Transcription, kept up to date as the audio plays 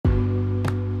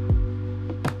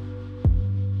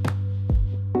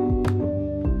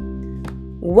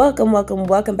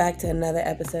Welcome back to another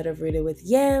episode of Rooted with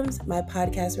Yams, my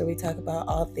podcast where we talk about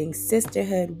all things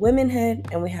sisterhood, womanhood,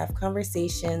 and we have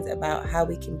conversations about how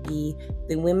we can be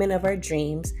the women of our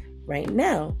dreams right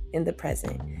now in the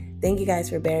present. Thank you guys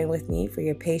for bearing with me, for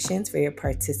your patience, for your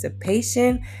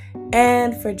participation,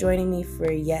 and for joining me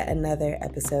for yet another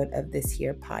episode of this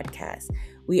here podcast.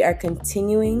 We are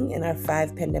continuing in our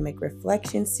 5 pandemic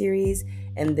reflection series,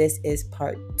 and this is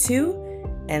part 2.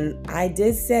 And I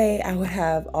did say I would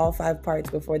have all 5 parts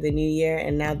before the new year,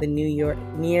 and now the new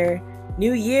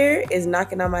year is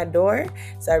knocking on my door.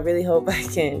 So I really hope I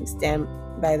can stand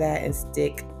by that and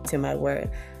stick to my word.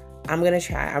 I'm going to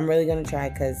try. I'm really going to try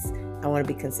because I want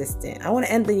to be consistent. I want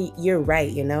to end the year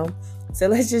right, So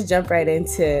let's just jump right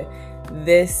into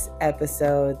this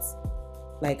episode's,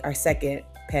 our second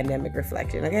pandemic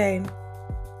reflection, okay?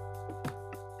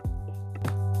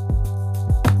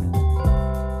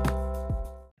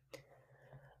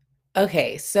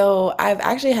 Okay, so I've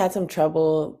actually had some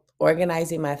trouble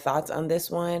organizing my thoughts on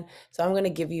this one. So I'm going to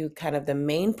give you kind of the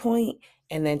main point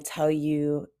and then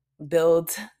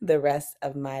build the rest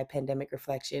of my pandemic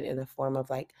reflection in the form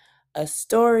of a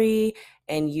story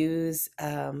and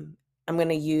I'm going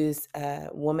to use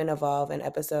Woman Evolve, an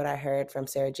episode I heard from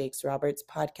Sarah Jakes Roberts'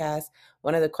 podcast.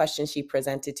 One of the questions she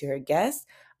presented to her guests,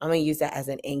 I'm going to use that as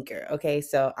an anchor. Okay,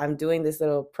 so I'm doing this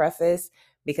little preface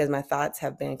because my thoughts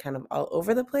have been kind of all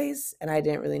over the place and I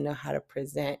didn't really know how to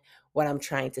present what I'm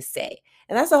trying to say.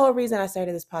 And that's the whole reason I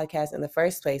started this podcast in the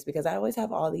first place, because I always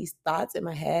have all these thoughts in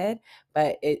my head,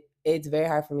 but it's very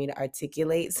hard for me to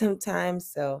articulate sometimes.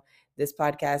 So this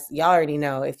podcast, y'all already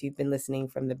know if you've been listening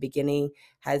from the beginning,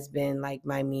 has been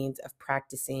my means of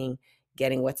practicing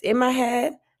getting what's in my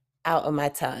head out of my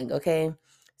tongue, okay?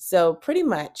 So pretty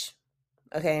much,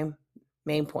 okay,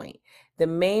 main point. The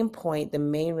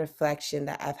main reflection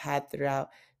that I've had throughout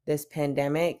this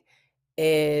pandemic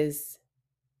is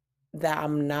that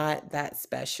I'm not that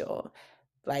special.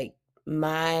 I'm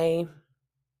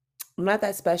not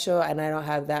that special and I don't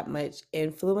have that much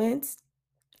influence.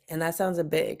 And that sounds a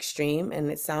bit extreme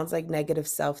and it sounds like negative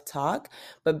self-talk,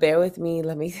 but bear with me.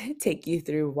 Let me take you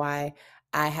through why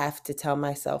I have to tell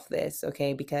myself this,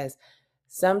 okay? Because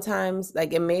sometimes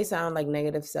it may sound like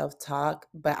negative self-talk,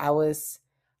 but I was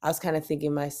kind of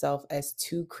thinking myself as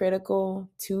too critical,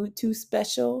 too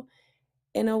special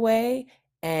in a way,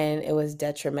 and it was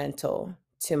detrimental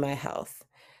to my health.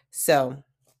 So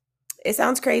it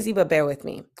sounds crazy, but bear with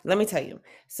me. Let me tell you.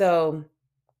 So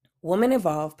Woman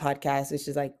Evolve podcast, which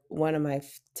is one of my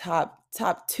top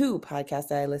 2 podcasts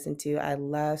that I listen to. I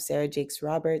love Sarah Jakes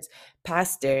Roberts,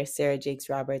 Pastor Sarah Jakes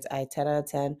Roberts. I 10 out of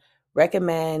 10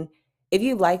 recommend. If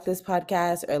you like this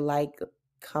podcast or like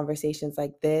conversations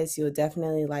like this, you'll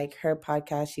definitely like her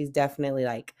podcast. She's definitely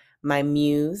my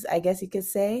muse, I guess you could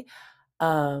say.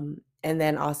 And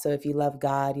then also if you love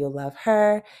God, you'll love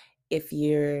her. If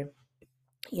you'll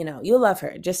love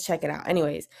her. Just check it out.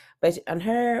 Anyways, but on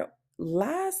her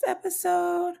last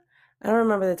episode, I don't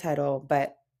remember the title,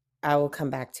 but I will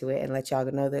come back to it and let y'all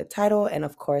know the title. And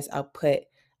of course, I'll put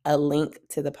a link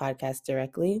to the podcast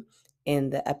directly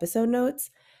in the episode notes.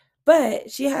 But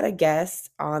she had a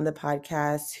guest on the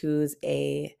podcast who's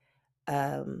a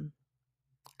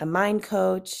mind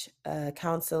coach, a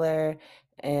counselor,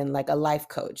 and a life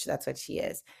coach. That's what she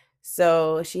is.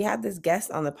 So she had this guest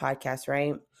on the podcast,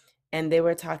 right? And they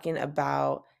were talking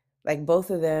about both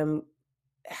of them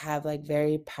have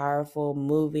very powerful,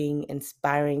 moving,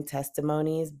 inspiring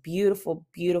testimonies. Beautiful,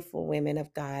 beautiful women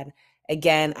of God.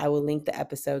 Again, I will link the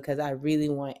episode because I really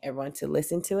want everyone to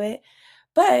listen to it.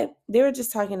 But they were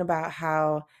just talking about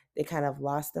how they kind of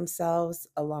lost themselves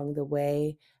along the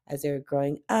way as they were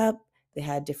growing up. They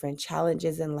had different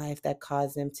challenges in life that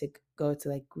caused them to go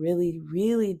to really,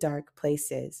 really dark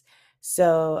places.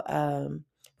 So,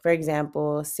 for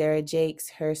example, Sarah Jakes,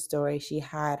 her story, she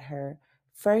had her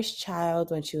first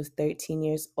child when she was 13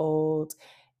 years old.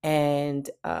 And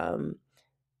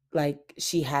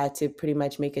she had to pretty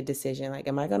much make a decision.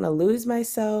 Am I going to lose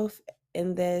myself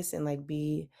in this and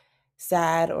be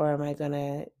sad, or am I going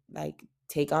to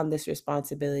take on this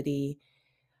responsibility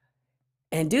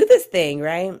and do this thing,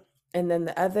 right? And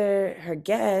then her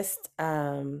guest,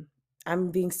 I'm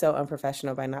being so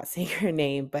unprofessional by not saying her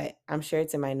name, but I'm sure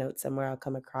it's in my notes somewhere. I'll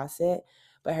come across it.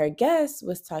 But her guest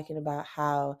was talking about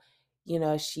how,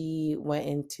 she went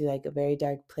into a very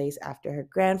dark place after her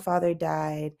grandfather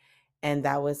died. And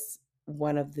that was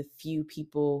one of the few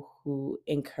people who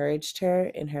encouraged her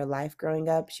in her life growing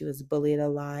up. She was bullied a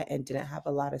lot and didn't have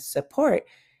a lot of support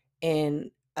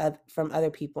from other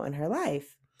people in her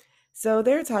life. So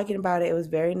they were talking about it. It was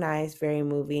very nice, very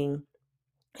moving.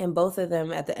 And both of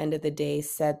them at the end of the day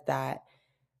said that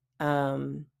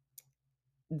um,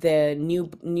 the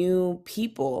new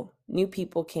people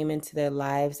came into their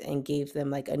lives and gave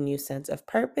them like a new sense of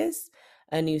purpose,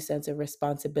 a new sense of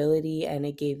responsibility, and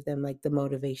it gave them like the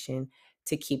motivation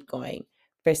to keep going.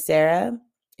 For Sarah,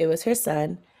 it was her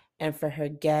son, and for her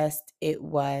guest, it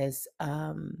was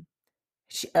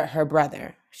her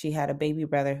brother. She had a baby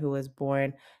brother who was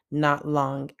born not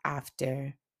long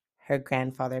after her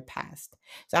grandfather passed.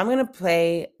 So I'm going to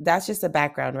play, that's just a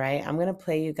background, right? I'm going to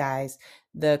play you guys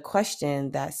the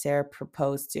question that Sarah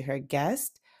proposed to her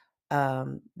guest,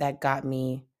 that got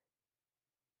me,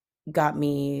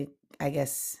 I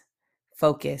guess,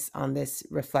 focus on this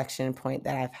reflection point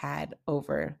that I've had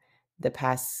over the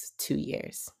past 2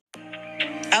 years.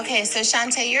 Okay, so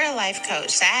Shantae, you're a life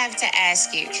coach. So I have to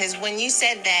ask you, because when you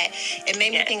said that, it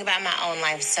made me think about my own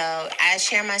life. So I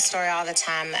share my story all the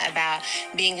time about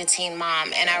being a teen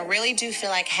mom. And I really do feel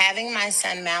like having my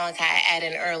son Malachi at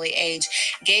an early age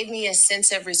gave me a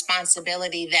sense of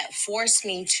responsibility that forced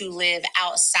me to live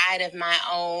outside of my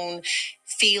own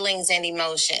feelings and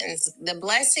emotions. The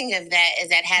blessing of that is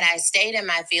that had I stayed in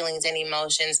my feelings and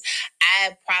emotions,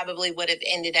 I probably would have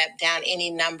ended up down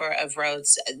any number of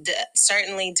roads.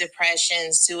 Certainly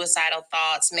depression, suicidal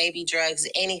thoughts, maybe drugs,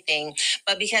 anything.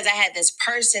 But because I had this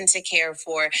person to care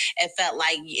for, it felt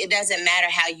like it doesn't matter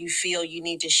how you feel, you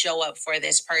need to show up for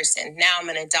this person. Now I'm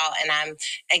an adult and I'm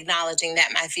acknowledging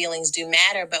that my feelings do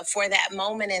matter. But for that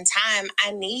moment in time,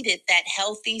 I needed that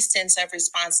healthy sense of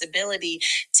responsibility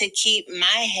to keep my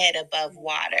head above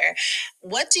water.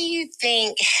 What do you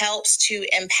think helps to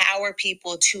empower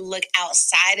people to look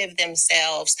outside of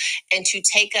themselves and to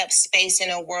take up space in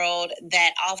a world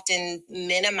that often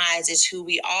minimizes who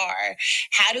we are?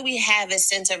 How do we have a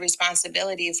sense of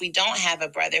responsibility if we don't have a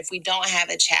brother, if we don't have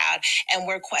a child, and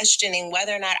we're questioning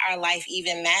whether or not our life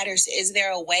even matters? Is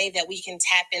there a way that we can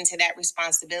tap into that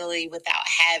responsibility without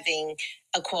having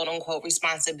a quote unquote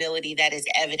responsibility that is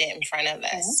evident in front of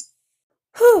us?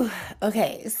 Whew.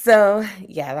 Okay, so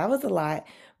yeah, that was a lot,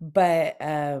 but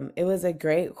it was a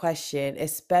great question,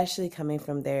 especially coming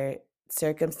from their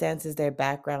circumstances, their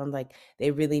background. Like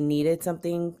they really needed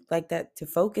something like that to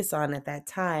focus on at that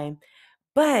time.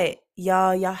 But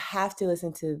y'all have to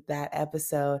listen to that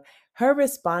episode. Her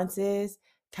responses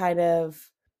kind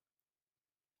of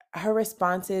her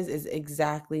responses is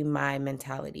exactly my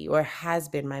mentality, or has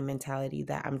been my mentality,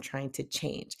 that I'm trying to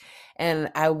change. And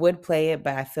I would play it,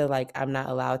 but I feel like I'm not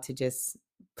allowed to just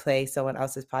play someone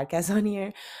else's podcast on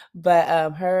here.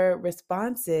 But her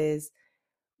responses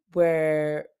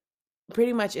were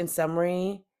pretty much, in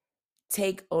summary,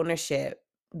 take ownership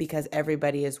because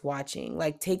everybody is watching.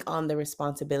 Like, take on the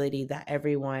responsibility that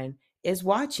everyone is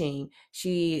watching.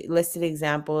 She listed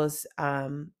examples,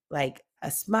 like a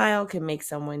smile can make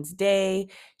someone's day.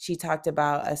 She talked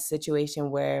about a situation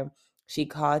where she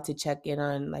called to check in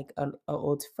on like an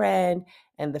old friend,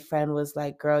 and the friend was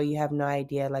like, "Girl, you have no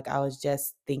idea. Like, I was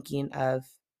just thinking of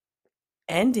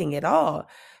ending it all."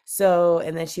 So,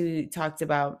 and then she talked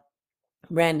about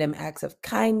random acts of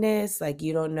kindness. Like,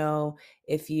 you don't know,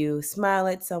 if you smile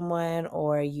at someone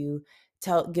or you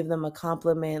give them a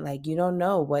compliment, like, you don't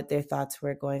know what their thoughts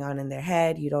were going on in their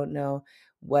head. You don't know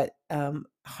what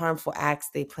harmful acts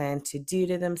they plan to do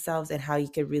to themselves, and how you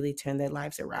could really turn their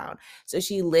lives around. So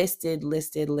she listed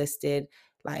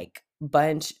like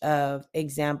bunch of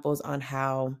examples on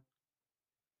how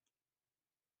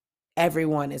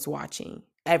everyone is watching.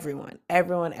 Everyone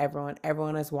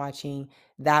is watching.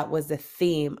 That was the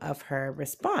theme of her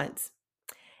response.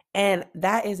 And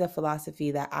that is a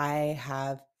philosophy that I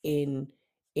have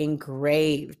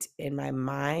engraved in my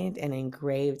mind and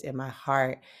engraved in my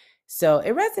heart. So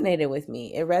it resonated with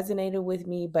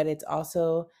me. But it's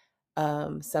also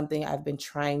something I've been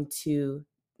trying to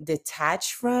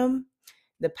detach from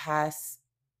the past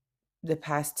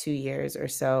 2 years or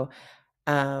so.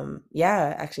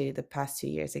 Yeah, actually the past 2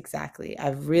 years exactly.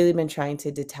 I've really been trying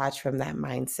to detach from that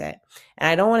mindset. And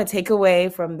I don't want to take away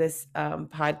from this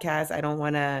podcast. I don't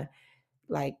want to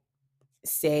like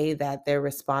say that their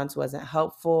response wasn't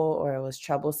helpful or it was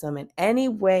troublesome in any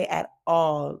way at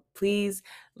all. Please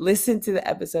listen to the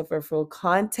episode for full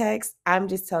context. I'm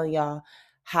just telling y'all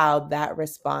how that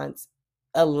response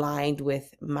aligned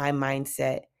with my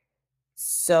mindset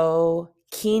so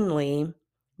keenly,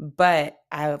 but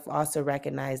I've also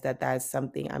recognized that that's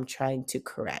something I'm trying to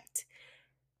correct.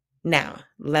 Now,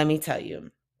 let me tell you,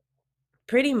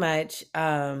 pretty much,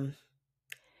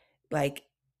 like,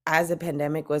 as the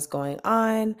pandemic was going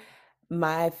on,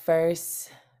 my first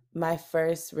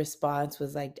response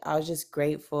was like, I was just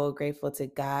grateful to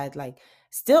God, like,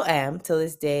 still am till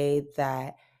this day,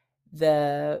 that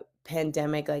the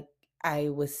pandemic, like, I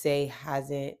would say,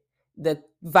 hasn't the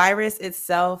virus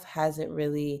itself hasn't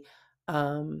really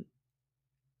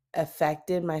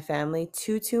affected my family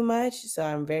too much, so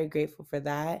I'm very grateful for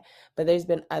that. But there's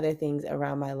been other things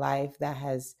around my life that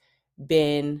has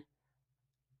been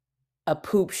a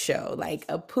poop show, like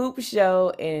a poop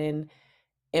show in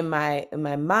my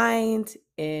mind,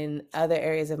 in other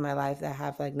areas of my life that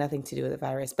have like nothing to do with the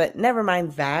virus. But never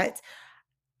mind that.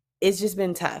 It's just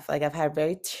been tough. Like I've had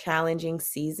very challenging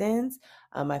seasons.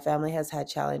 My family has had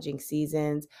challenging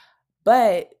seasons,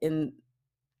 but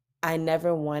I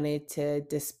never wanted to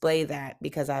display that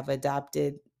because I've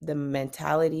adopted the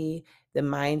mentality, the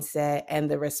mindset, and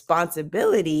the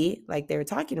responsibility, like they were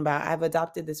talking about. I've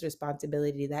adopted this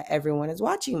responsibility that everyone is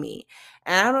watching me.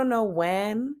 And I don't know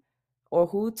when or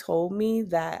who told me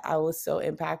that I was so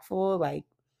impactful. Like,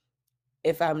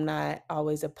 if I'm not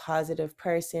always a positive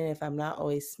person, if I'm not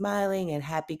always smiling and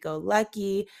happy go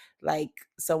lucky, like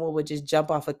someone would just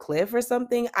jump off a cliff or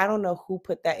something. I don't know who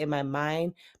put that in my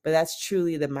mind, but that's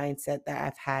truly the mindset that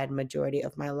I've had majority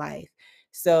of my life.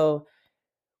 So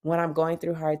when I'm going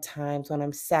through hard times, when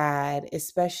I'm sad,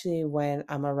 especially when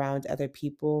I'm around other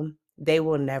people, they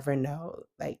will never know.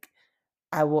 Like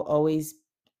I will always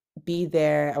be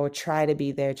there. I will try to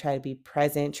be there, try to be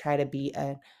present, try to be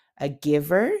a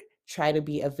giver, try to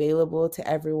be available to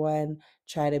everyone,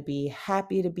 try to be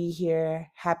happy to be here,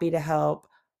 happy to help,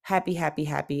 happy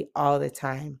all the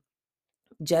time.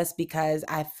 Just because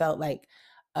I felt like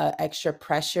extra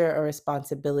pressure or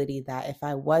responsibility that if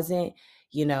I wasn't,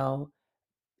 you know,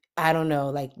 I don't know,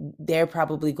 like they're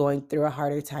probably going through a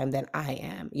harder time than I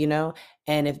am, you know?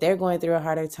 And if they're going through a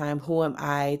harder time, who am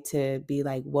I to be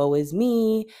like, woe is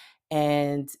me?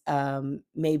 And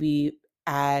maybe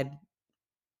add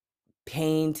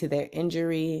pain to their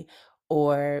injury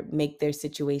or make their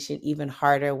situation even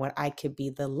harder when I could be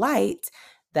the light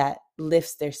that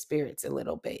lifts their spirits a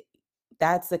little bit.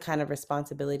 That's the kind of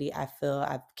responsibility I feel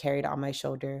I've carried on my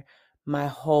shoulder my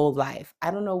whole life.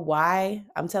 I don't know why.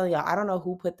 I'm telling y'all, I don't know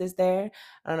who put this there.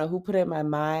 I don't know who put it in my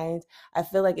mind. I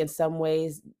feel like in some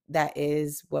ways that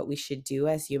is what we should do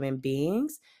as human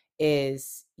beings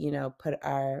is, put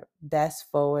our best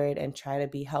forward and try to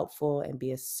be helpful and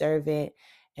be a servant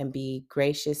and be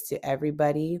gracious to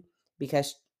everybody,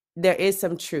 because there is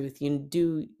some truth. You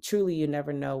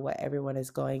never know what everyone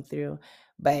is going through.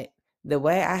 But the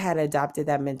way I had adopted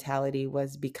that mentality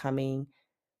was becoming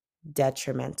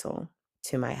detrimental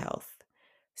to my health.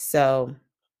 So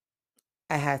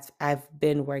I've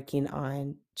been working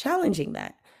on challenging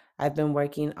that. I've been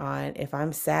working on, if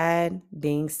I'm sad,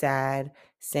 being sad,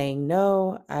 saying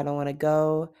no, I don't want to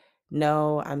go.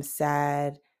 No, I'm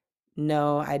sad.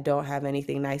 No, I don't have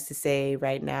anything nice to say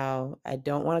right now. I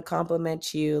don't want to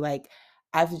compliment you. Like,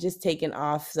 I've just taken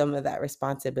off some of that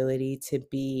responsibility to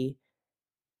be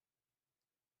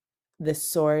the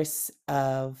source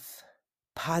of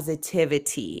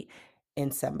positivity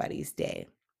in somebody's day.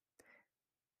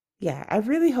 Yeah, I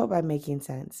really hope I'm making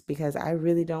sense because I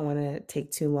really don't want to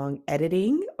take too long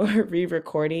editing or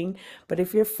re-recording. But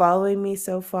if you're following me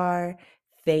so far,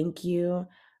 thank you.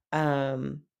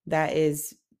 That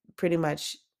is pretty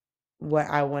much what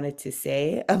I wanted to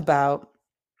say about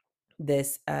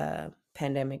this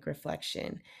pandemic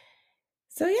reflection.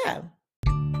 So yeah.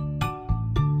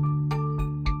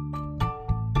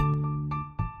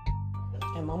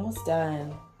 I'm almost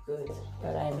done. Good.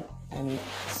 But I'm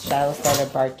Shiloh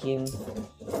started barking.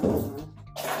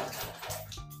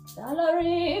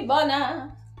 Salary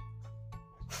Bona.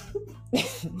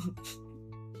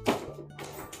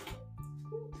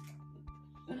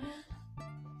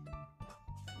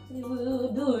 You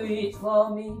will do it for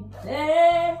me.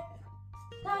 Hey,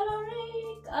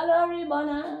 Salary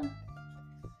Bona.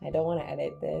 I don't want to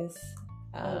edit this,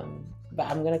 but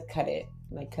I'm gonna cut it.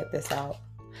 Like cut this out.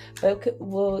 But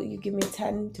will you give me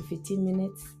 10 to 15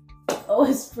 minutes? Oh,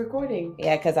 it's recording.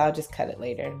 Yeah, because I'll just cut it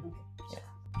later.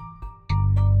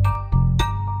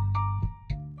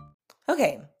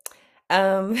 Okay.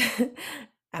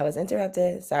 I was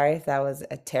interrupted. Sorry if that was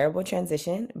a terrible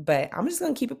transition, but I'm just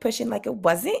going to keep it pushing like it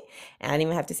wasn't. And I don't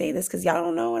even have to say this because y'all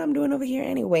don't know what I'm doing over here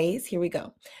anyways. Here we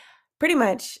go. Pretty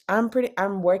much, I'm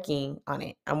working on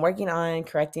it. I'm working on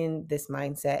correcting this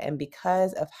mindset. And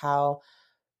because of how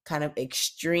kind of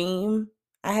extreme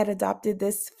I had adopted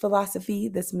this philosophy,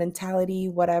 this mentality,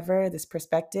 whatever, this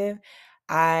perspective,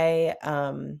 I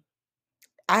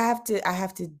have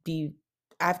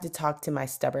to talk to my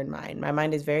stubborn mind. My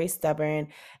mind is very stubborn,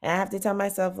 and I have to tell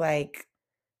myself, like,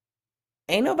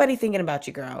 ain't nobody thinking about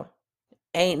you, girl.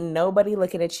 Ain't nobody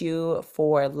looking at you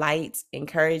for light,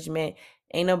 encouragement.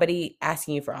 Ain't nobody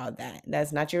asking you for all that.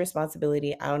 That's not your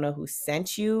responsibility. I don't know who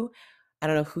sent you. I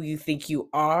don't know who you think you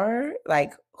are.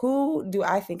 Like, who do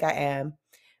I think I am?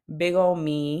 Big old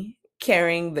me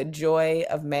carrying the joy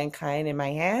of mankind in my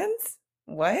hands?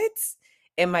 What?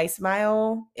 In my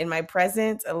smile, in my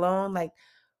presence alone? Like,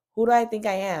 who do I think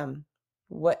I am?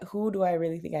 Who do I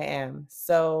really think I am?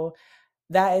 So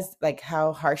that is like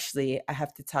how harshly I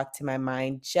have to talk to my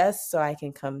mind just so I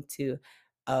can come to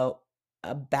a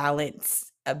a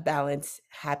balanced,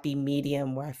 happy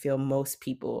medium where I feel most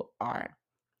people are.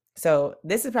 So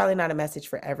this is probably not a message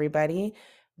for everybody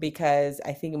because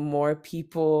I think more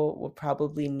people will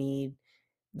probably need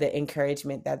the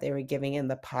encouragement that they were giving in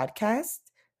the podcast.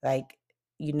 Like,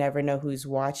 you never know who's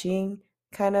watching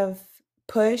kind of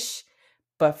push.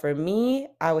 But for me,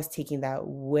 I was taking that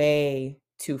way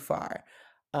too far.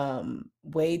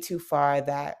 Way too far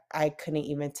that I couldn't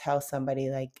even tell somebody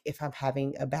like if I'm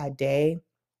having a bad day.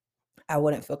 I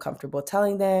wouldn't feel comfortable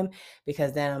telling them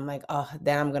because then I'm like, oh,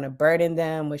 then I'm going to burden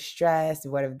them with stress.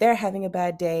 What if they're having a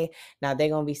bad day? Now they're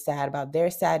going to be sad about their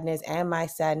sadness and my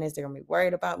sadness. They're going to be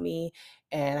worried about me.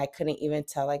 And I couldn't even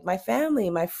tell like my family,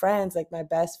 my friends, like my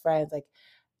best friends, like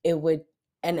it would.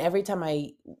 And every time I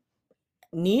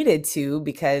needed to,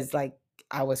 because like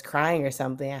I was crying or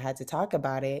something, I had to talk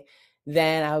about it.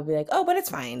 Then I would be like, oh, but it's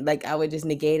fine. Like I would just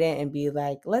negate it and be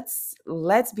like, let's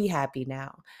be happy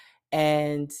now.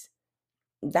 And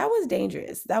that was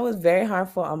dangerous. That was very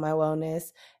harmful on my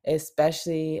wellness,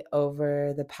 especially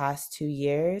over the past 2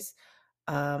 years.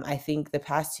 I think the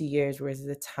past 2 years was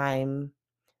the time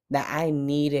that I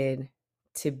needed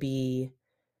to be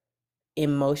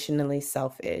emotionally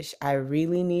selfish. I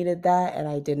really needed that, and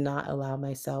I did not allow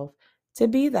myself to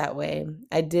be that way.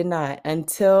 I did not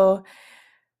until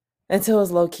it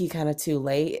was low key kind of too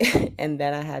late. And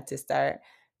then I had to start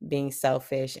being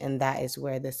selfish. And that is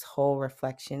where this whole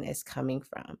reflection is coming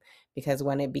from. Because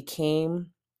when it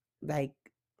became like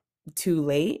too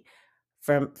late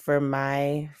for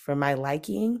my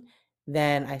liking,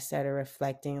 then I started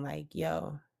reflecting like,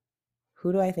 yo,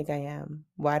 who do I think I am?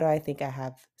 Why do I think I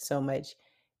have so much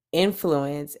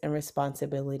influence and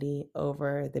responsibility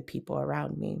over the people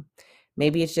around me?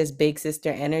 Maybe it's just big sister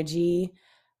energy.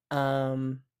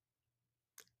 Um,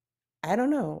 I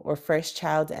don't know, or first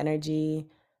child energy.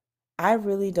 I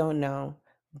really don't know,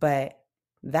 but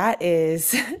that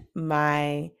is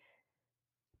my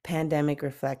pandemic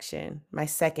reflection, my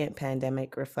second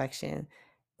pandemic reflection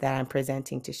that I'm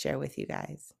presenting to share with you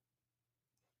guys.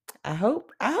 I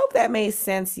hope that made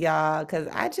sense, y'all, cuz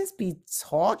I just be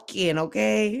talking,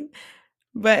 okay?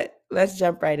 But let's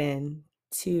jump right in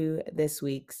to this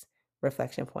week's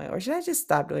reflection point. Or should I just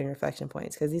stop doing reflection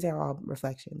points cuz these are all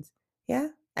reflections? Yeah?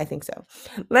 I think so.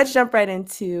 Let's jump right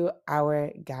into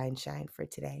our guy and shine for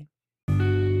today.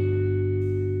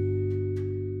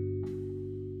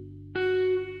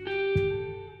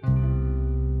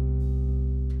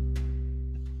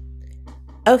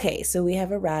 Okay, so we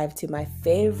have arrived to my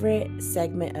favorite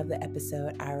segment of the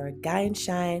episode, our Guy and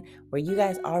Shine, where you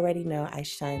guys already know I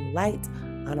shine light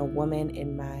on a woman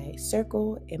in my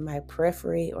circle, in my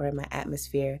periphery, or in my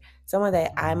atmosphere, someone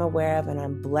that I'm aware of and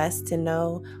I'm blessed to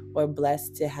know or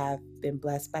blessed to have been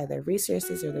blessed by their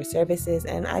resources or their services.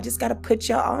 And I just got to put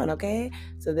y'all on, okay?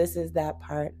 So this is that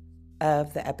part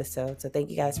of the episode. So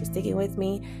thank you guys for sticking with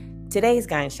me. Today's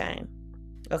Guy and Shine.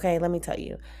 Okay, let me tell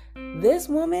you. This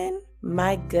woman,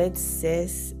 my good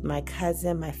sis, my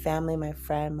cousin, my family, my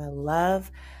friend, my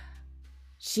love,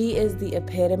 she is the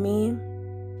epitome,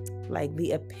 like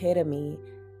the epitome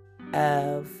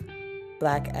of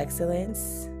Black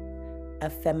excellence,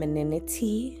 of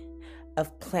femininity,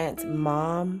 of plant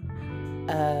mom,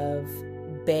 of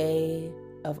bae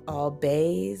of all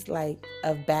bays, like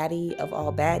of baddie of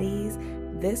all baddies.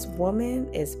 This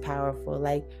woman is powerful.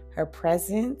 Like her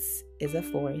presence is a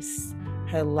force.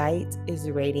 Her light is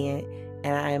radiant.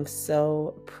 And I am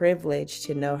so privileged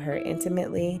to know her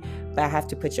intimately, but I have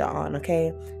to put y'all on,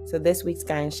 okay? So this week's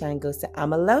Guy and Shine goes to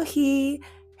Amalohi.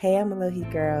 Hey,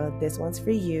 Amalohi girl, this one's for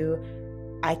you.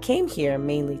 I came here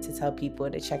mainly to tell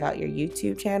people to check out your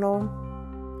YouTube channel.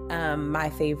 My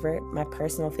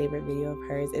personal favorite video of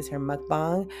hers is her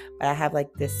mukbang, but I have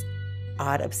like this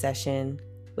odd obsession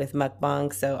with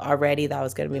mukbang, so already that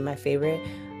was going to be my favorite.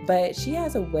 But she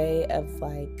has a way of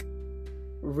like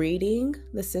reading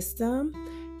the system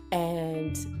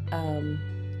and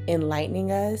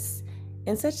enlightening us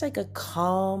in such like a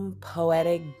calm,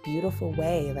 poetic, beautiful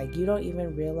way. Like you don't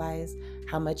even realize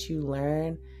how much you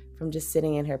learn from just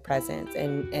sitting in her presence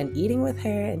and eating with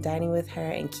her and dining with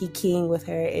her and kikiing with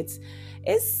her. It's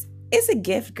a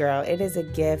gift, girl. It is a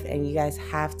gift, and you guys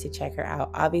have to check her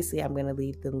out. Obviously, I'm going to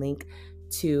leave the link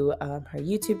to her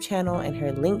YouTube channel and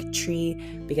her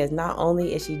Linktree, because not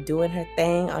only is she doing her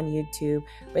thing on YouTube,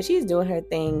 but she's doing her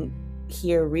thing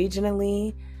here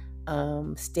regionally,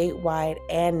 statewide,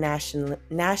 and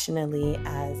nationally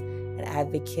as an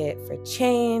advocate for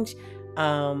change,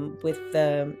 with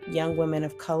the Young Women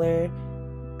of Color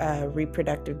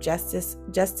Reproductive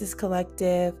Justice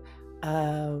Collective,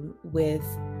 with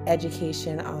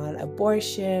education on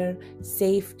abortion,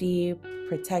 safety,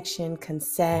 protection,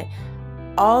 consent,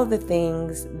 all the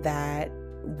things that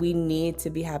we need to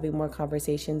be having more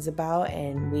conversations about,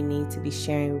 and we need to be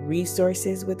sharing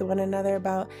resources with one another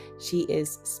about. She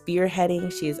is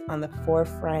spearheading, she is on the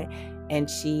forefront, and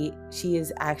she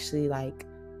is actually like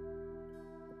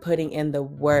putting in the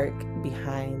work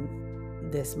behind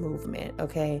this movement,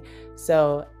 okay?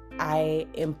 So I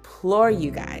implore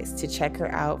you guys to check her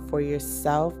out for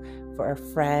yourself, for a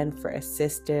friend, for a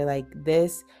sister. Like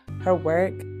this, her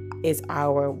work is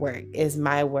our work, is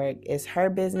my work, is her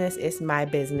business, it's my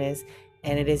business,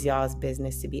 and it is y'all's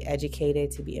business to be educated,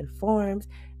 to be informed,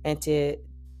 and to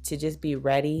just be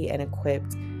ready and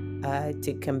equipped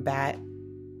to combat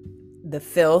the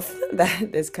filth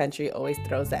that this country always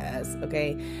throws at us,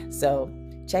 okay? So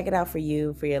check it out for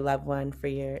you, for your loved one, for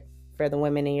the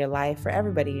women in your life, for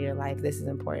everybody in your life. This is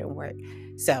important work.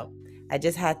 So I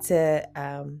just had to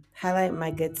highlight my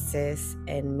good sis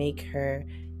and make her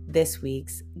this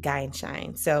week's Guy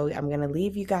Shine. So I'm going to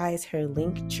leave you guys her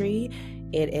Linktree.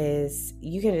 It is,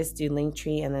 you can just do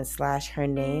Linktree and then / her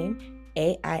name,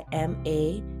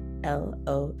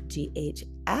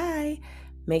 AIMALOGHI.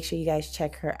 Make sure you guys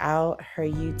check her out, her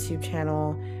YouTube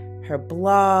channel, her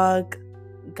blog.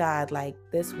 God, like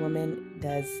this woman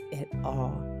does it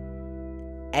all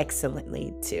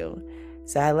excellently too.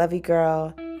 So I love you,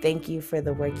 girl. Thank you for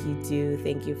the work you do.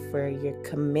 Thank you for your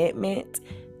commitment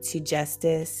to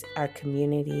justice, our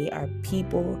community, our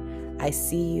people. I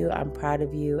see you. I'm proud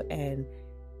of you. And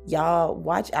y'all,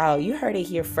 watch out. You heard it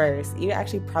here first. You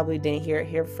actually probably didn't hear it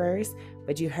here first,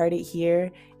 but you heard it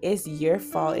here. It's your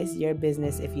fault. It's your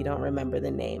business if you don't remember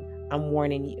the name. I'm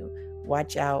warning you.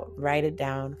 Watch out. Write it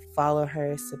down. Follow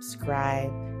her.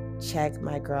 Subscribe. Check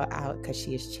my girl out because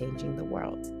she is changing the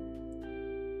world.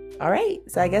 All right,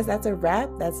 so I guess that's a wrap.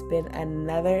 That's been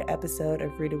another episode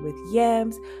of Rooted with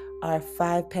Yams, our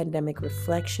 5 pandemic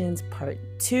reflections, part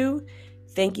 2.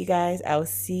 Thank you guys. I will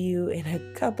see you in a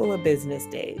couple of business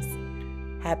days.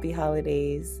 Happy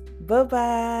holidays. Bye-bye.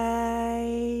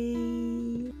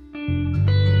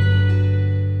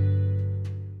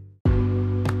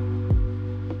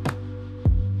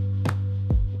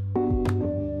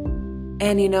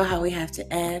 And you know how we have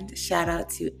to end. Shout out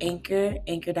to Anchor,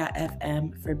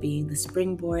 anchor.fm, for being the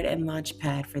springboard and launch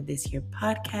pad for this year's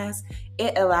podcast.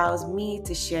 It allows me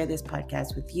to share this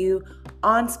podcast with you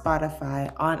on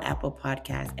Spotify, on Apple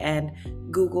Podcasts, and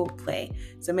Google Play.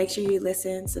 So make sure you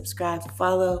listen, subscribe,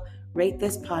 follow, rate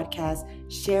this podcast,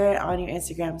 share it on your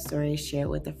Instagram story, share it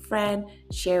with a friend,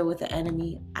 share it with an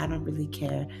enemy. I don't really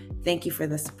care. Thank you for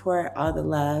the support, all the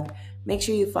love. Make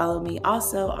sure you follow me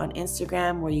also on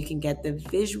Instagram, where you can get the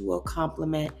visual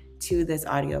complement to this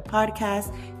audio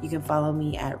podcast. You can follow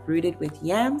me at Rooted with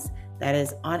Yams. That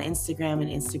is on Instagram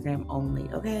and Instagram only,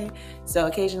 okay? So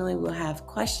occasionally we'll have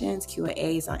questions,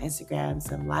 Q&As on Instagram,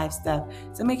 some live stuff.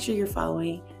 So make sure you're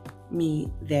following me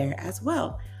there as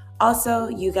well. Also,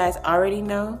 you guys already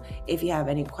know, if you have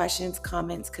any questions,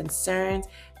 comments, concerns,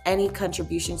 any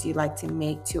contributions you'd like to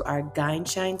make to our Guy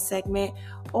Shine segment,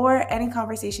 or any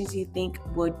conversations you think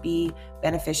would be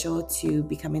beneficial to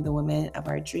becoming the woman of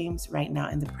our dreams right now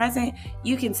in the present,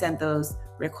 you can send those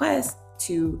requests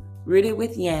to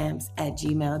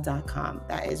rootedwithyams@gmail.com.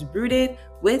 That is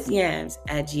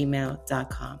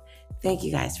rootedwithyams@gmail.com. Thank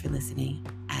you guys for listening,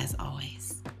 as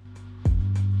always.